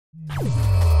Hey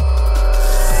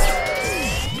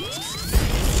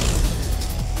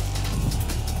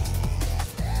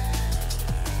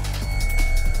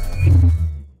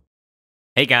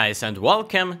guys, and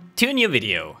welcome to a new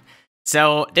video.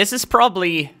 So this is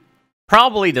probably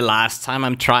the last time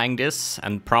I'm trying this,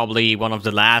 and probably one of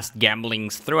the last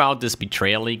gamblings throughout this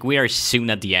Betrayal League. We are soon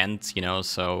at the end, you know,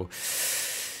 so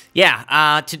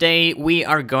yeah, today we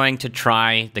are going to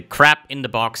try the Jack in the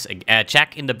Box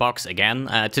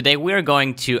again. Today we are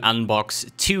going to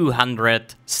unbox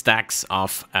 200 stacks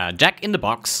of Jack in the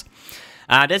Box.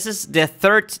 This is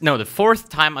the fourth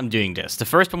time I'm doing this. The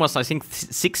first one was, I think,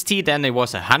 60, then it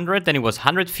was 100, then it was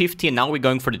 150, and now we're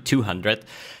going for the 200.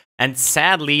 And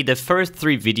sadly, the first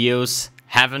 3 videos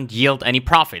haven't yielded any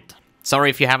profit. Sorry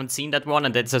if you haven't seen that one,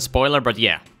 and that's a spoiler, but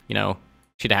yeah, you know,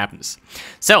 shit happens.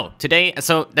 So, today,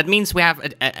 that means we have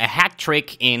a hat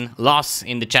trick in loss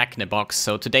in the Jack in the Box.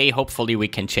 So today, hopefully, we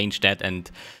can change that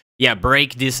and, yeah,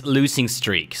 break this losing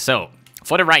streak. So,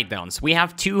 for the write-downs, we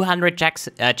have 200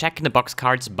 Jack in the Box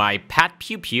cards by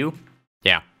PatPewPew.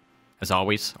 Yeah, as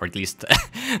always, or at least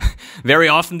very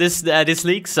often this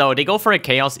league. So they go for a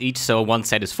chaos each, so one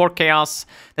set is 4 chaos.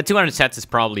 The 200 sets is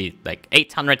probably like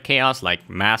 800 chaos, like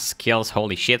mass kills,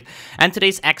 holy shit. And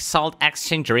today's Exile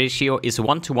exchange ratio is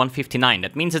 1 to 159.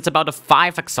 That means it's about a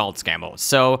 5 Exalts gamble.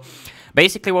 So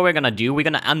basically what we're gonna do, we're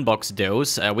gonna unbox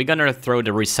those. We're gonna throw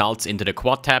the results into the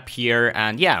quad tab here,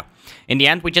 and yeah. In the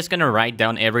end, we're just gonna write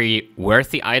down every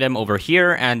worthy item over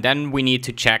here, and then we need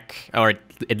to check, or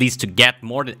at least to get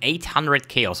more than 800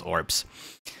 Chaos Orbs.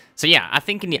 So yeah, I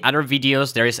think in the other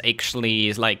videos, there is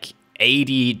actually like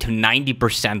 80 to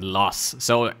 90% loss.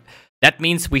 So that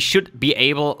means we should be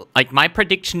able, like my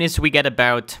prediction is we get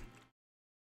about,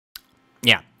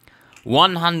 yeah,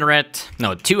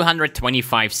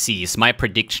 225 Cs. My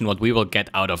prediction what we will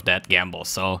get out of that gamble.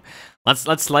 So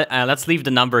let's leave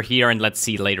the number here and let's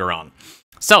see later on.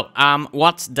 So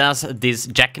what does this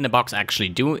Jack in the Box actually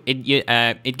do?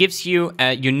 It gives you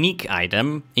a unique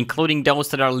item, including those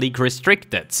that are league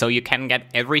restricted. So you can get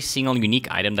every single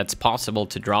unique item that's possible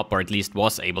to drop, or at least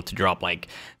was able to drop. Like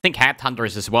I think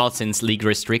Headhunters as well, since league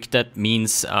restricted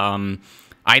means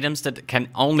items that can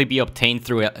only be obtained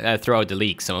throughout the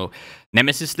league. So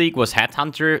Nemesis League was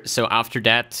Headhunter, so after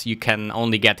that you can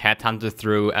only get Headhunter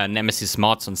through Nemesis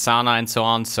mods on Sana and so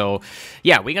on. So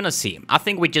yeah, we're gonna see. I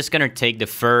think we're just gonna take the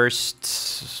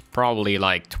first probably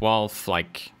like 12,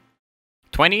 like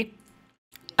 20,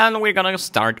 and we're gonna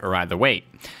start right away.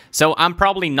 So I'm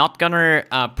probably not gonna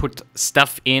put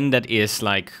stuff in that is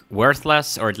like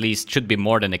worthless, or at least should be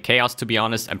more than a chaos, to be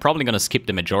honest. I'm probably gonna skip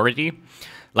the majority.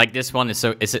 Like this one is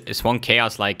one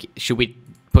chaos, like should we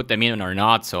put them in or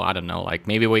not? So I don't know, like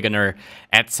maybe we're gonna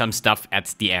add some stuff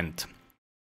at the end.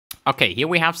 Okay, here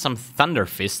we have some Thunder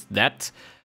Fist that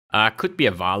could be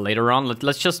a Val later on.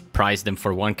 Let's just price them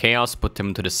for 1 chaos, put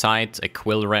them to the side. A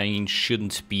Quill range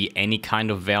shouldn't be any kind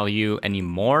of value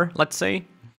anymore, let's say.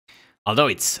 Although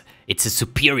it's a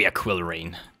superior Quill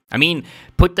Rain. I mean,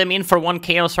 put them in for 1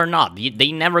 chaos or not.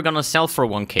 They never gonna sell for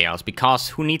 1 chaos, because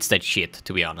who needs that shit,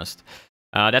 to be honest.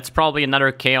 That's probably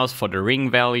another chaos for the ring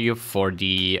value, for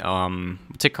the,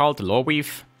 what's it called, the Law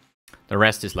Weave. The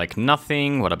rest is like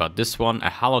nothing. What about this one? A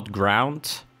Hallowed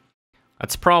Ground.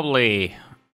 That's probably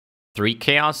 3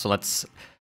 chaos, so that's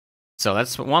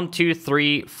 1, 2,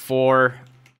 3, 4,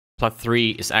 plus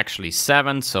 3 is actually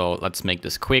 7, so let's make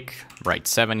this quick. Write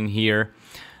 7 in here,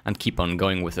 and keep on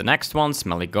going with the next ones.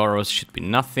 Maligoros should be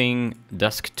nothing.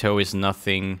 Dusk Toe is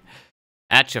nothing.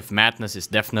 Edge of Madness is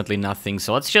definitely nothing,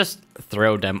 so let's just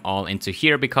throw them all into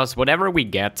here, because whatever we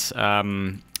get,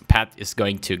 Pat is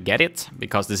going to get it,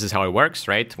 because this is how it works,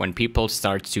 right? When people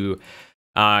start to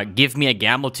give me a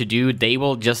gamble to do, they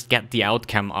will just get the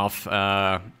outcome of,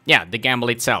 yeah, the gamble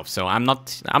itself. So I'm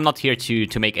not here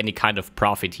to make any kind of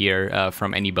profit here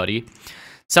from anybody.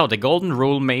 So the Golden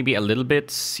Rule maybe a little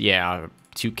bit, yeah,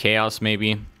 2 chaos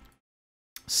maybe.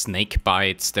 Snake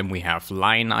Bites, then we have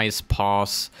Lion Eyes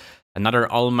Paws, another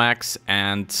Almax,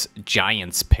 and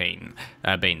Giant's Bane.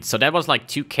 So that was like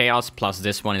 2 chaos, plus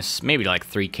this one is maybe like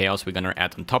 3 chaos we're gonna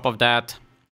add on top of that.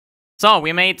 So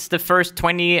we made the first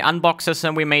 20 unboxes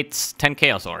and we made 10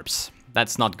 chaos orbs.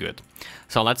 That's not good.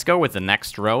 So let's go with the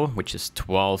next row, which is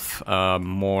 12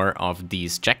 more of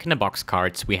these Jack in the Box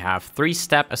cards. We have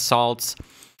 3-step assaults.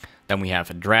 Then we have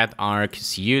a Dread Arc,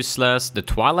 is useless. The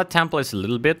Twilight Temple is a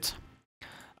little bit.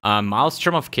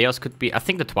 Maelstrom of Chaos could be... I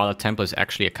think the Twilight Temple is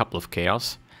actually a couple of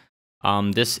Chaos.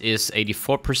 This is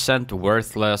 84%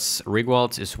 worthless.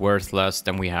 Rigwald is worthless.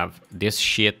 Then we have this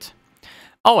shit.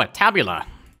 Oh, a Tabula.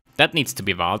 That needs to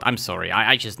be vault. I'm sorry.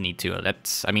 I just need to.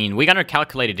 That's... I mean, we're gonna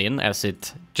calculate it in as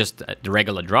it just the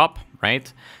regular drop,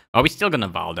 right? Are we still gonna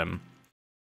Val them?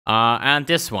 And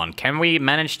this one, can we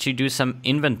manage to do some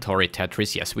inventory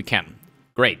Tetris? Yes, we can.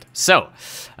 Great. So,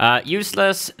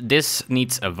 useless. This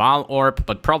needs a Val orb,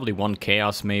 but probably 1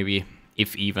 chaos maybe,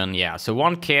 if even. Yeah, so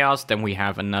 1 chaos, then we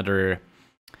have another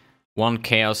 1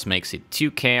 chaos, makes it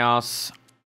 2 chaos.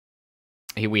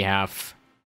 Here we have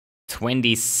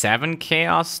 27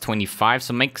 chaos, 25,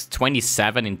 so makes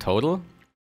 27 in total.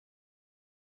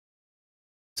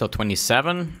 So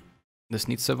 27, this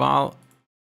needs a Val.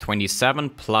 27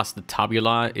 plus the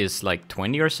tabula is like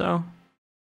 20 or so.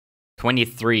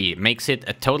 23 makes it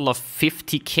a total of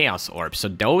 50 chaos orbs. So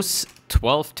those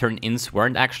 12 turn-ins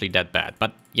weren't actually that bad,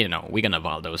 but you know, we're gonna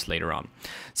Val those later on.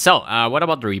 So what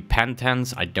about the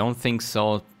repentance? I don't think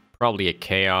so. Probably a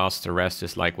chaos. The rest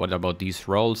is like, what about these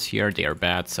rolls here? They are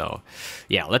bad, so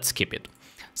yeah, let's skip it.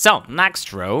 So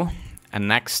next row and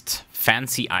next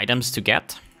fancy items to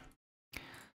get,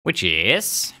 which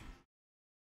is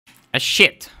a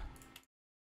shit.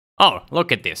 Oh,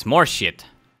 look at this, more shit.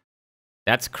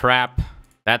 That's crap.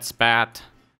 That's bad.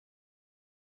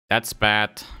 That's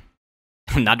bad.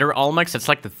 Another Olmex. That's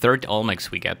like the 3rd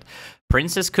Olmex we get.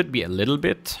 Princess could be a little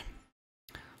bit.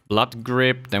 Blood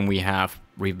Grip. Then we have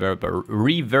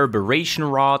Reverberation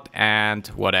Rod and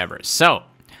whatever. So,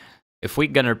 if we're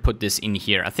gonna put this in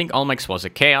here, I think Olmex was a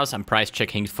chaos. I'm price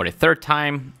checking for the 3rd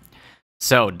time.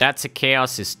 So, that's a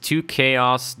chaos, is 2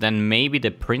 chaos. Then maybe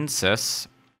the Princess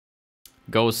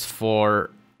goes for...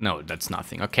 No, that's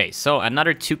nothing. Okay, so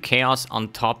another 2 chaos on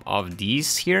top of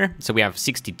these here. So we have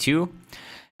 62.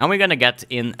 And we're gonna get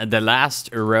in the last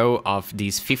row of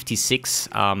these 56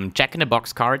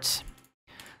 Jack-in-the-Box cards.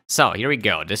 So here we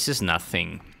go. This is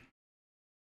nothing.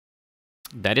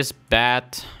 That is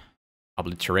bad.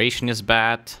 Obliteration is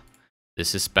bad.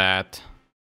 This is bad.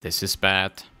 This is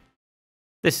bad.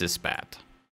 This is bad.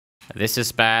 This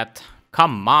is bad.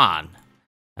 Come on.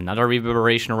 Another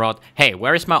Reverberation Rod. Hey,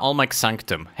 where is my Olmec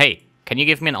Sanctum? Hey, can you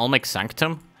give me an Olmec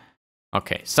Sanctum?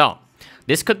 Okay, so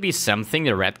this could be something,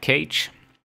 the Red Cage.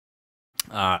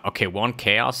 Okay, 1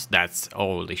 Chaos. That's...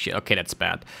 Holy shit. Okay, that's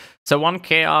bad. So 1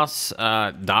 Chaos,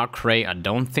 Dark Ray, I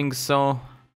don't think so.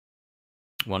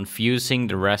 1 Fusing,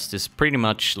 the rest is pretty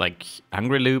much like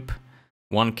Hungry Loop.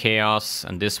 1 Chaos,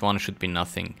 and this one should be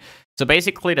nothing. So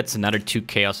basically, that's another 2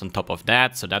 Chaos on top of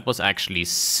that. So that was actually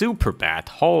super bad.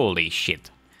 Holy shit.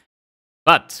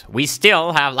 But we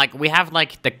still have, like,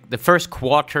 the first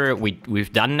quarter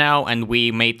we've done now, and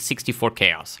we made 64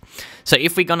 chaos. So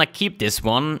if we're gonna keep this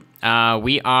one,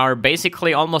 we are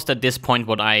basically almost at this point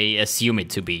what I assume it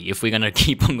to be, if we're gonna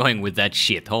keep on going with that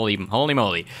shit. Holy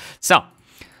moly. So,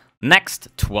 next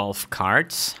 12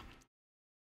 cards.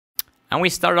 And we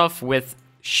start off with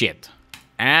shit.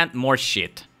 And more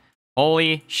shit.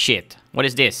 Holy shit. What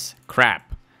is this?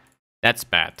 Crap. That's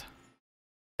bad.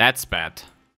 That's bad.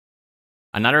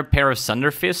 Another pair of Thunder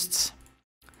Fists.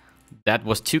 That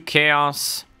was 2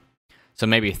 chaos. So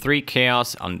maybe 3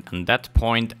 chaos on that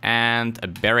point. And a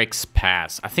Barracks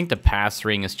Pass. I think the Pass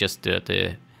Ring is just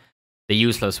the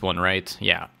useless one, right?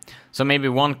 Yeah. So maybe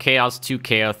 1 chaos, 2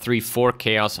 chaos, 3, 4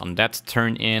 chaos on that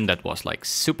turn in. That was like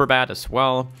super bad as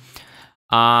well.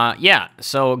 Yeah,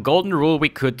 so Golden Rule we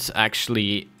could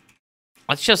actually...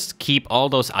 Let's just keep all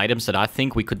those items that I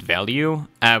think we could value.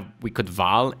 We could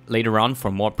Val later on for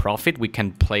more profit. We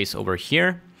can place over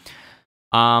here.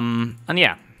 And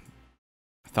yeah.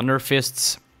 Thunder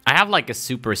Fists. I have like a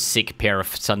super sick pair of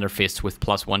Thunder Fists with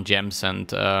 +1 gems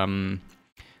and...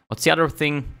 what's the other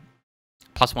thing?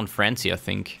 +1 Frenzy, I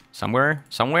think. Somewhere?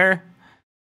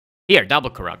 Here, Double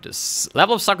Corruptus.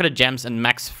 Level of Socketed Gems and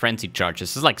max Frenzy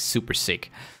charges. This is like super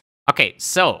sick. Okay,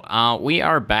 so we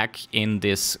are back in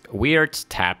this weird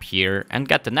tab here and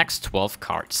get the next 12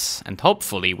 cards. And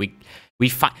hopefully we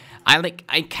find...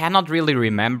 I cannot really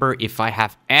remember if I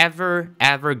have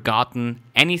ever gotten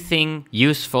anything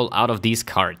useful out of these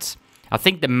cards. I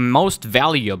think the most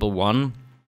valuable one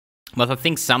was, I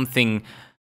think, something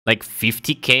like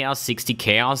 50 chaos, 60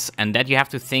 chaos, and that you have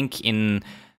to think in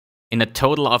a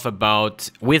total of about,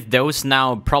 with those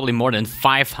now, probably more than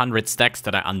 500 stacks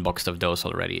that I unboxed of those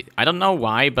already. I don't know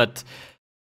why, but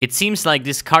it seems like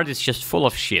this card is just full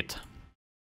of shit.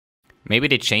 Maybe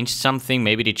they changed something,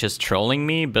 maybe they're just trolling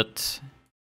me, but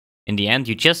in the end,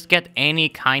 you just get any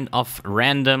kind of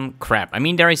random crap. I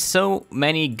mean, there is so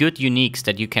many good uniques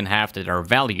that you can have that are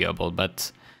valuable,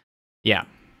 but yeah.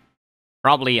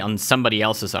 Probably on somebody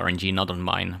else's RNG, not on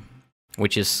mine,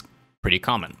 which is pretty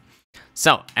common.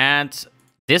 So, and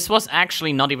this was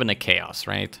actually not even a chaos,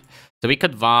 right? So we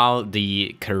could Val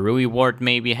the Karui Ward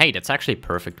maybe. Hey, that's actually a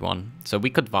perfect one. So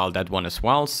we could Val that one as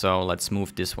well. So let's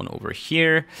move this one over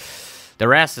here. The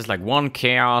rest is like 1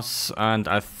 chaos, and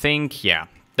I think, yeah,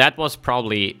 that was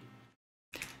probably...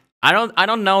 I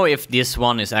don't know if this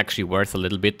one is actually worth a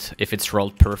little bit, if it's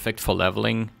rolled perfect for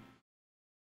leveling.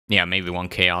 Yeah, maybe 1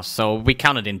 chaos. So we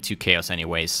counted in 2 chaos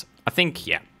anyways. I think,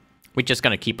 yeah, we're just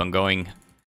gonna keep on going.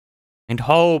 And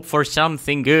hope for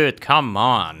something good. Come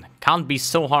on. Can't be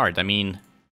so hard. I mean...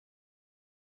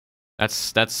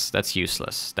 That's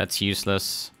useless. That's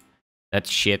useless. That's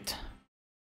shit.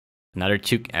 Another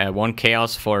 1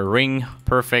 chaos for a ring.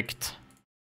 Perfect.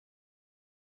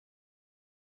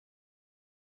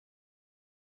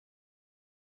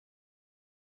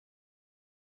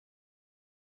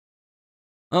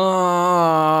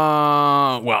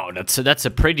 Wow, that's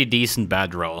a pretty decent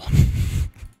bad roll.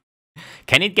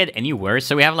 Can it get any worse?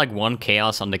 So we have like 1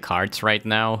 chaos on the cards right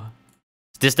now.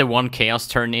 Is this the 1 chaos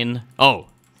turn in? Oh,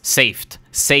 saved.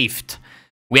 Saved.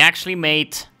 We actually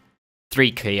made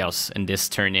 3 chaos in this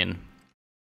turn in.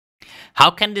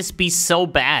 How can this be so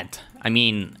bad? I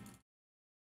mean,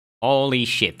 holy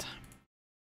shit.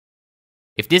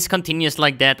 If this continues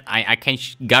like that, I can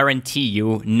guarantee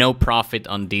you no profit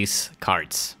on these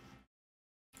cards.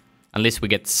 Unless we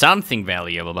get something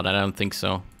valuable, but I don't think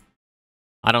so.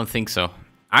 I don't think so.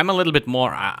 I'm a little bit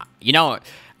more... you know,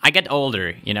 I get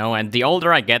older, you know, and the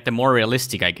older I get, the more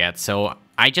realistic I get. So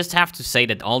I just have to say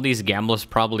that all these gambles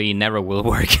probably never will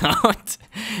work out.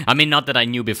 I mean, not that I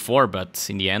knew before, but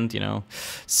in the end, you know.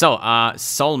 So,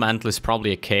 Soul Mantle is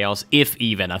probably a chaos, if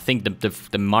even. I think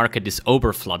the market is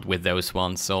overflood with those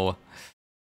ones, so...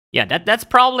 Yeah, that's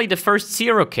probably the first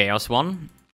 0 chaos one.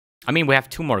 I mean, we have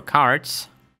 2 more cards.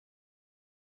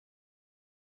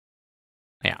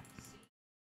 Yeah.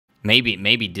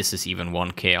 Maybe this is even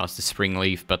 1 chaos, the Spring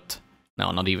Leaf, but...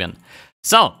 No, not even.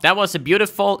 So, that was a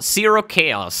beautiful 0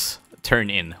 chaos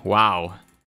turn in. Wow.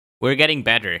 We're getting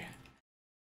better.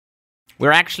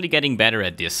 We're actually getting better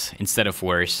at this, instead of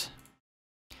worse.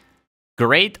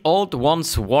 Great Old One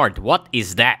Sword. What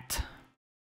is that?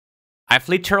 I've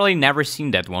literally never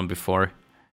seen that one before.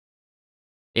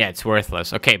 Yeah, it's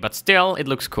worthless. Okay, but still, it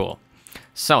looks cool.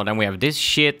 So, then we have this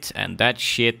shit, and that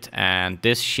shit, and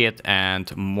this shit,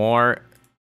 and more...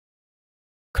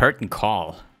 Curtain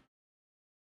Call.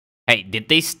 Hey, did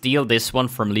they steal this one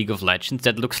from League of Legends?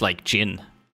 That looks like Jhin.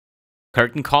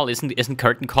 Curtain Call, isn't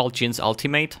Curtain Call Jin's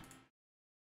ultimate?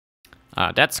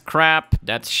 That's crap,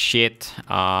 that's shit.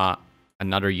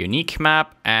 Another unique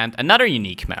map, and another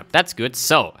unique map. That's good.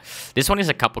 So, this one is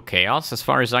a couple chaos, as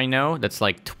far as I know. That's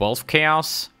like 12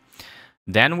 chaos.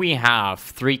 Then we have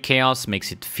 3 chaos,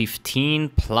 makes it 15,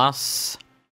 plus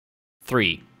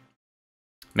 3.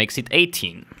 Makes it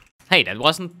 18. Hey, that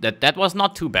was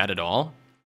not too bad at all.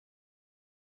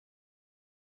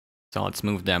 So let's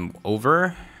move them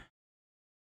over.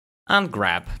 And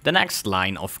grab the next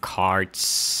line of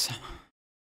cards.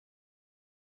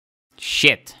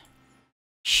 Shit.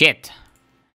 Shit.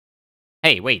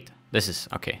 Hey, wait. This is...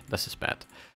 Okay, this is bad.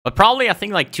 But probably, I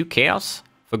think, like 2 chaos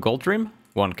for Gold Rim.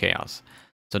 1 chaos.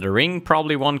 So the ring,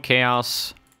 probably 1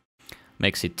 chaos.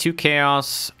 Makes it 2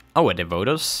 chaos. Oh, a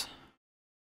Devotus.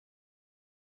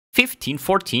 15,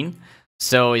 14.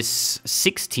 So it's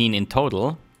 16 in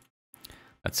total.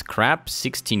 That's crap.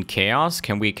 16 chaos.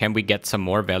 Can we get some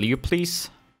more value, please?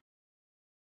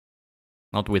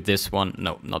 Not with this one.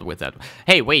 No, not with that.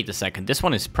 Hey, wait a second. This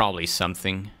one is probably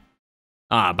something.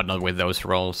 Ah, but not with those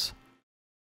rolls.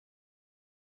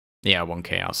 Yeah, 1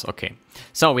 chaos. Okay.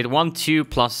 So with 1, 2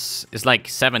 plus... It's like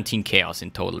 17 chaos in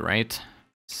total, right?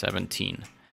 17.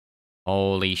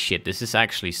 Holy shit. This is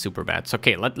actually super bad. So,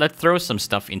 okay, let's throw some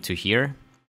stuff into here.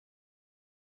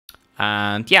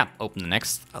 And yeah, open the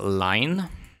next line.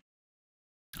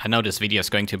 I know this video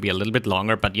is going to be a little bit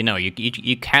longer, but you know,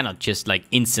 you cannot just like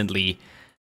instantly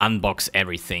unbox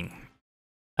everything.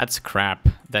 That's crap.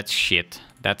 That's shit.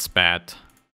 That's bad.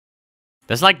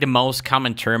 That's like the most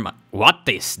common term. What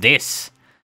is this?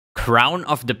 Crown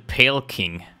of the Pale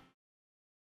King.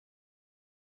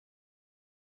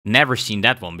 Never seen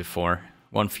that one before.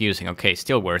 One fusing. Okay,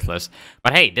 still worthless.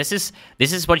 But hey, this is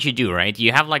what you do, right?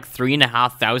 You have like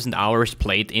 3,500 hours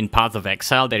played in Path of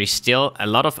Exile. There is still a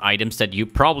lot of items that you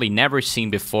probably never seen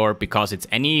before because it's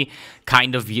any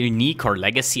kind of unique or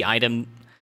legacy item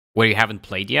where you haven't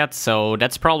played yet. So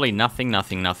that's probably nothing. And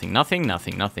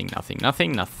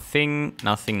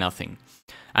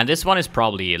this one is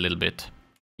probably a little bit...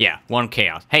 Yeah, 1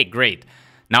 chaos. Hey, great.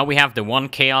 Now we have the 1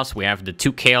 chaos, we have the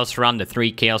 2 chaos run, the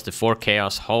 3 chaos, the 4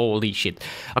 chaos. Holy shit.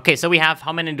 Okay, so we have...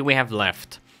 How many do we have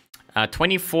left?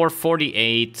 24,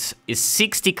 48 is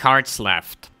 60 cards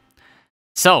left.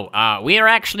 So, we are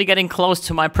actually getting close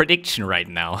to my prediction right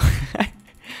now.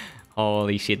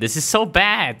 Holy shit, this is so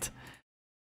bad.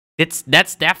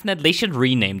 That's definitely... They should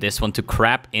rename this one to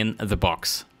Crap in the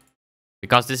Box.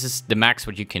 because this is the max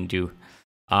what you can do.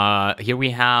 Here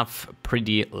we have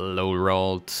pretty low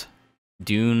rolled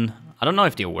Dune. I don't know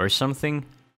if they were something.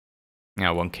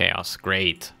 Yeah, 1 chaos.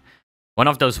 Great. One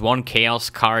of those 1 chaos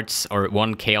cards or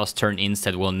 1 chaos turn-ins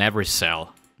that will never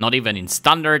sell. Not even in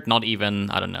standard, not even,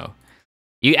 I don't know.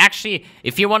 You actually,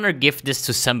 if you want to give this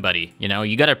to somebody, you know,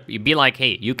 you gotta be like,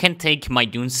 hey, you can take my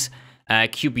Dune's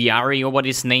QBRE or what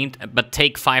is named, but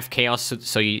take 5 chaos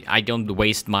so I don't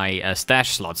waste my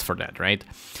stash slots for that, right?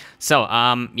 So,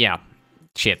 yeah.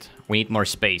 Shit, we need more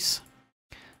space.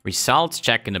 Results,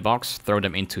 check in the box, throw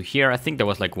them into here. I think there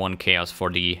was like 1 chaos for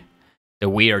the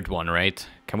weird one, right?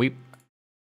 Can we...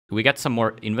 Do we get some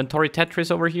more inventory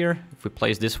Tetris over here? If we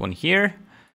place this one here,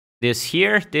 this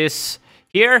here, this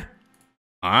here.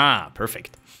 Ah,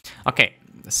 perfect. Okay,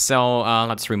 so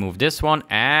let's remove this one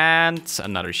and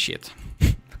another shit.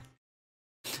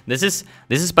 This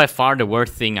is by far the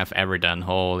worst thing I've ever done.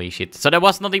 Holy shit. So there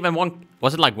was not even 1...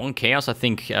 Was it like 1 chaos? I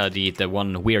think the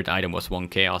one weird item was 1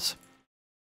 chaos.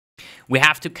 We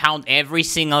have to count every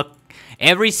single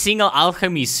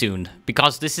alchemy soon,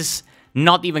 because this is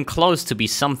not even close to be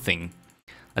something.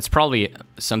 That's probably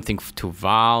something to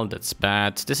Val. That's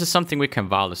bad. This is something we can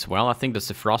Val as well. I think that's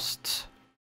the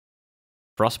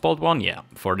Frostbolt one. Yeah,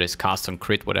 for this cast on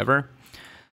crit, whatever.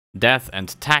 Death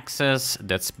and taxes.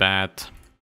 That's bad.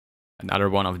 Another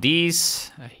one of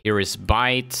these. Here is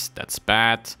bite. That's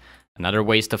bad. Another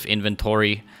waste of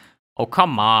inventory. Oh,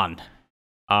 come on.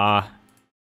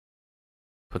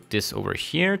 Put this over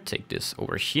here. Take this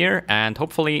over here. And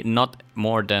hopefully not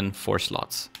more than 4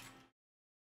 slots.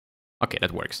 Okay,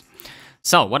 that works.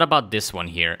 So, what about this one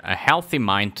here? A healthy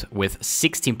mind with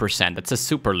 16%. That's a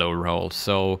super low roll.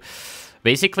 So,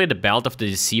 basically the Belt of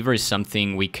the Deceiver is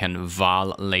something we can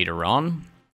Val later on.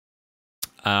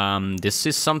 This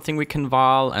is something we can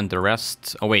Val, and the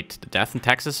rest... Oh wait, the Death and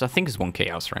Taxes I think is 1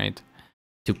 chaos, right?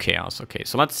 2 chaos, okay.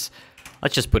 So let's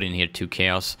just put in here 2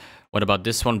 chaos. What about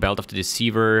this one? Belt of the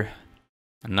Deceiver.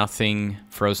 Nothing.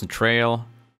 Frozen Trail.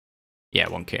 Yeah,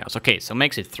 1 chaos. Okay, so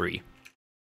makes it 3.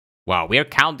 Wow, we are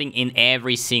counting in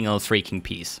every single freaking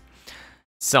piece.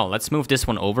 So let's move this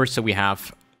one over so we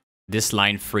have this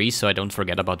line free so I don't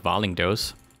forget about Valing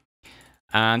those.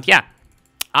 And yeah.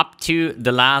 Up to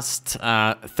the last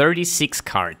 36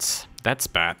 cards. That's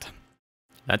bad.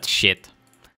 That's shit.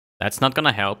 That's not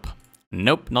gonna help.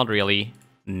 Nope, not really.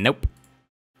 Nope.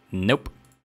 Nope.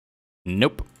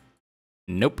 Nope.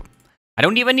 Nope. I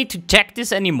don't even need to check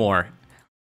this anymore.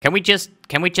 Can we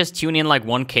just tune in like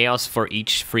 1 chaos for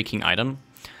each freaking item?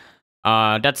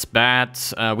 That's bad.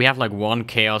 We have like 1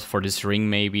 chaos for this ring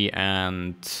maybe,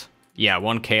 and yeah,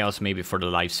 1 chaos maybe for the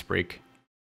life sprig.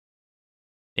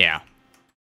 Yeah.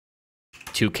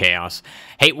 2 chaos.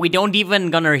 Hey, we don't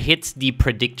even gonna hit the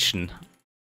prediction.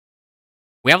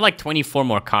 We have like 24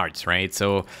 more cards, right?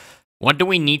 So what do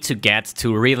we need to get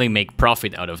to really make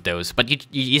profit out of those?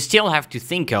 But you still have to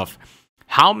think of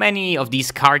how many of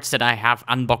these cards that I have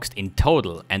unboxed in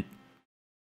total and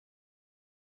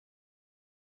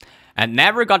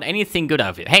never got anything good out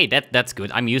of it. Hey, that's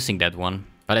good. I'm using that one,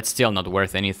 but it's still not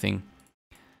worth anything.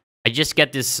 I just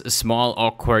get this small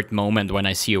awkward moment when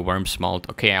I see a Worm Smalt.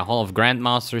 Okay, a Hall of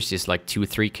Grandmasters is like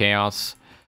 2-3 chaos.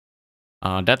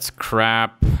 That's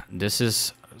crap. This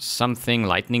is something,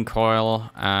 Lightning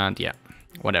Coil, and yeah,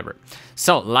 whatever.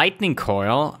 So, Lightning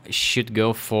Coil should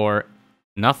go for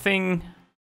nothing.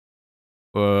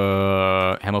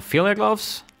 Hemophilia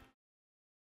Gloves?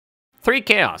 3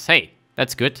 chaos, hey,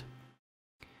 that's good.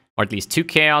 Or at least 2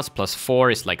 chaos plus 4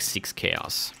 is like 6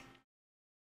 chaos.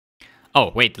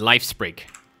 Oh, wait, Life Sprig.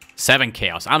 7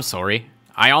 chaos. I'm sorry.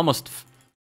 I almost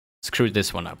screwed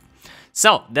this one up.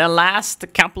 So, the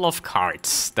last couple of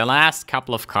cards.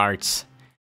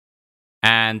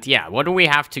 And yeah, what do we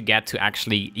have to get to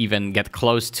actually even get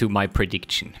close to my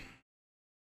prediction?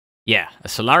 Yeah, a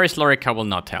Solaris Lorica will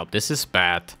not help. This is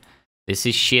bad. This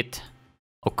is shit.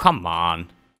 Oh, come on.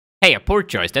 Hey, a Poor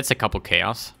Choice. That's a couple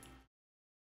chaos.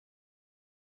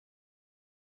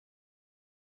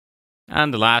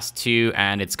 And the last 2,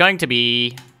 and it's going to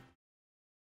be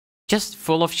just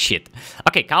full of shit.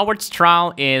 Okay, Coward's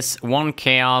Trial is 1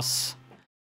 chaos.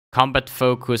 Combat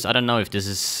Focus, I don't know if this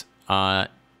is...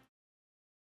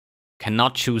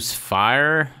 cannot choose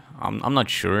fire. I'm not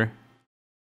sure.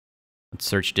 Let's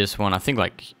search this one. I think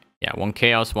like, yeah, 1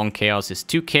 chaos. 1 chaos is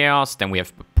 2 chaos. Then we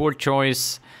have Poor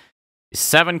Choice.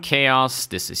 7 chaos.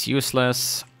 This is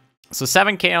useless. So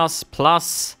 7 chaos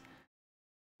plus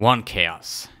 1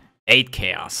 chaos. 8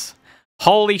 chaos.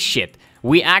 Holy shit.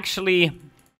 We actually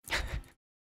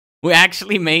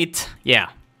made, yeah.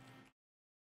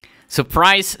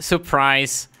 Surprise,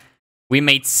 surprise. We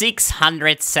made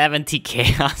 670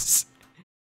 chaos.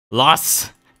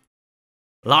 Loss.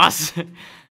 Loss.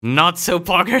 Not so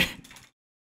poker.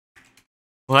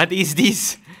 What is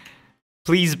this?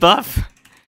 Please buff.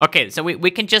 Okay, so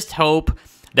we can just hope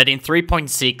that in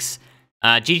 3.6,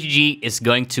 GGG is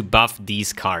going to buff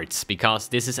these cards, because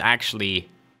this is actually,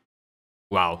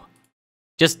 wow,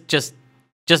 just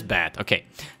bad. Okay,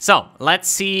 so let's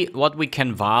see what we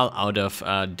can vol out of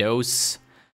those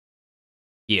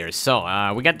here.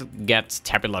 So we got to get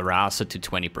Tabula Rasa to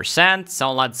 20%.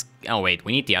 So let's, oh wait,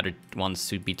 we need the other ones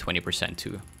to be 20%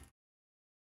 too.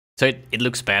 So it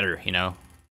looks better, you know.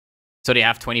 So they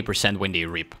have 20% when they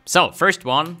rip. So first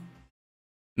one,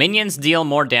 minions deal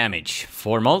more damage.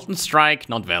 For Molten Strike,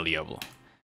 not valuable.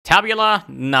 Tabula,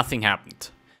 nothing happened.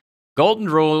 Golden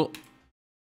Rule,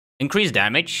 increased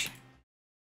damage.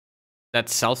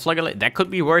 That's self-flagellate. That could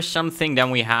be worth something.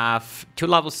 Then we have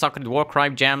 2-level Socketed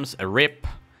Warcry gems, a rip.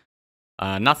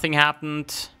 Nothing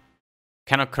happened.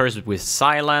 Cannot curse with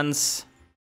silence.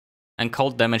 And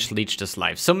cold damage leeched us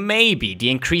life. So maybe the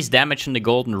increased damage in the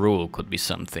Golden Rule could be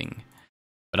something.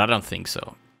 But I don't think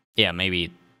so. Yeah, maybe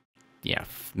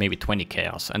 20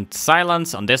 chaos. And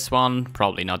silence on this one,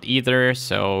 probably not either.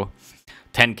 So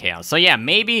 10 chaos. So yeah,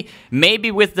 maybe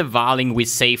with the voling we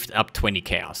saved up 20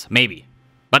 chaos. Maybe.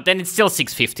 But then it's still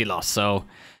 650 loss. So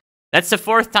that's the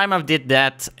 4th time I've did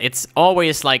that. It's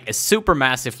always like a super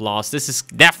massive loss. This is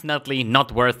definitely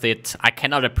not worth it. I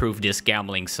cannot approve this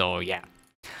gambling. So yeah.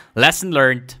 Lesson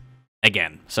learned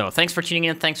again. So thanks for tuning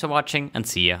in. Thanks for watching. And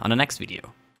see you on the next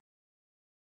video.